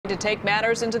to take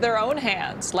matters into their own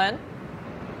hands. Len?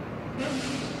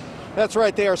 That's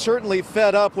right. They are certainly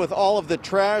fed up with all of the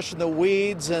trash and the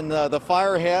weeds and the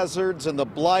fire hazards and the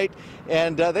blight.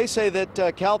 And they say that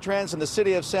Caltrans and the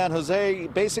city of San Jose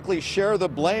basically share the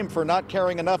blame for not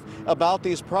caring enough about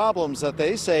these problems that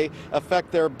they say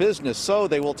affect their business. So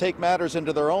they will take matters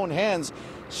into their own hands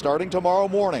starting tomorrow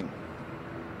morning.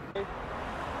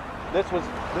 This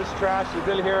trash has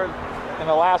been here in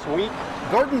the last week.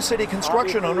 Garden City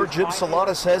construction owner Jim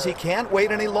Salata says he can't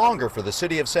wait any longer for the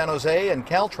city of San Jose and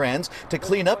Caltrans to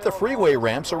clean up the freeway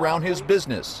ramps around his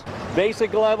business.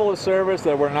 Basic level of service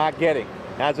that we're not getting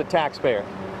as a taxpayer.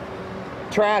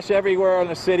 Trash everywhere in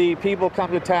the city. People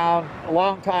come to town.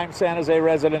 Longtime San Jose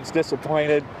residents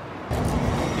disappointed.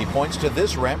 He points to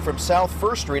this ramp from South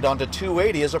 1st Street onto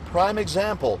 280 as a prime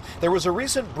example. There was a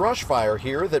recent brush fire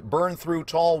here that burned through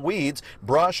tall weeds,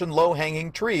 brush, and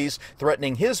low-hanging trees,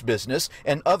 threatening his business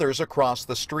and others across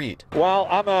the street. Well,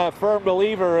 I'm a firm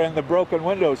believer in the broken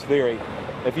windows theory.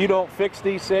 If you don't fix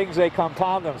these things, they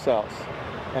compound themselves.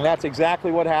 And that's exactly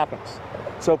what happens.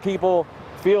 So people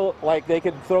feel like they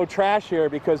can throw trash here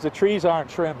because the trees aren't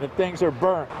trimmed and things are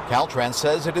burnt. Caltrans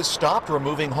says it has stopped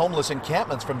removing homeless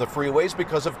encampments from the freeways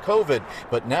because of COVID,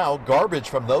 but now garbage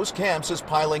from those camps is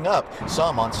piling up,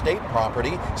 some on state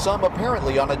property, some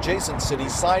apparently on adjacent city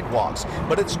sidewalks.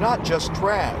 But it's not just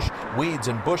trash. Weeds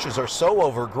and bushes are so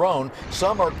overgrown,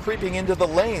 some are creeping into the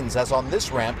lanes, as on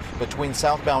this ramp between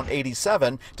southbound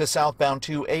 87 to southbound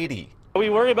 280. We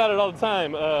worry about it all the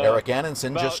time. Eric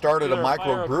Annenson just started a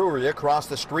microbrewery across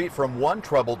the street from one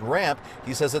troubled ramp.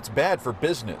 He says it's bad for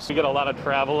business. We get a lot of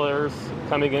travelers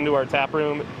coming into our tap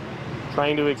room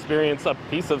trying to experience a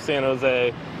piece of San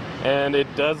Jose, and it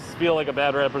does feel like a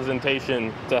bad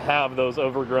representation to have those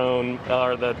overgrown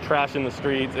or the trash in the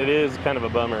streets. It is kind of a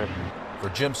bummer. For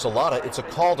Jim Salata, it's a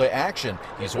call to action.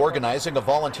 He's organizing a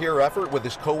volunteer effort with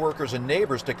his coworkers and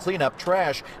neighbors to clean up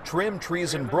trash, trim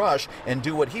trees and brush, and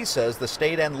do what he says the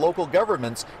state and local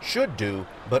governments should do,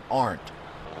 but aren't.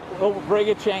 We'll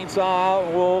bring a chainsaw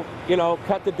out. We'll,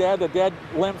 cut the dead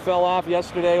limb fell off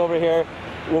yesterday over here.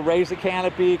 We'll raise the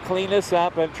canopy, clean this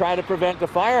up, and try to prevent the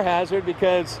fire hazard,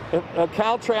 because if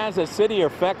Caltrans, the city, are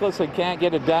feckless and can't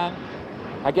get it done,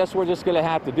 I guess we're just going to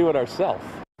have to do it ourselves.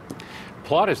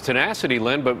 Applaud his tenacity,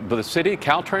 Len, but the city,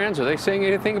 Caltrans, are they saying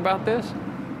anything about this?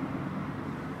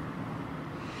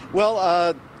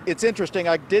 Well, it's interesting.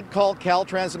 I did call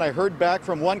Caltrans, and I heard back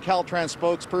from one Caltrans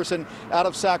spokesperson out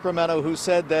of Sacramento who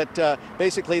said that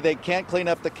basically they can't clean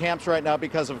up the camps right now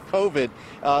because of COVID.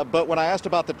 But when I asked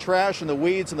about the trash and the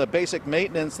weeds and the basic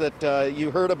maintenance that you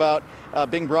heard about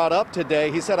being brought up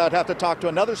today, he said I'd have to talk to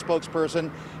another spokesperson.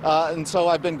 And so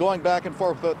I've been going back and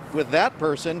forth with that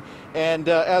person. And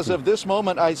as of this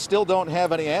moment, I still don't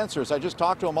have any answers. I just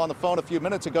talked to him on the phone a few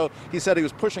minutes ago. He said he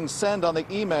was pushing send on the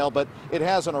email, but it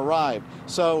hasn't arrived.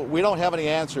 So we don't have any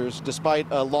answers despite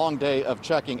a long day of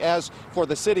checking. As for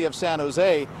the city of San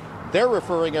Jose, they're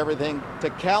referring everything to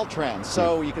Caltrans.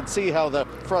 So you can see how the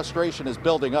frustration is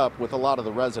building up with a lot of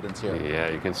the residents here. Yeah,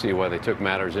 you can see why they took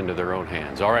matters into their own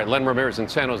hands. All right, Len Ramirez in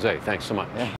San Jose, thanks so much. Yeah.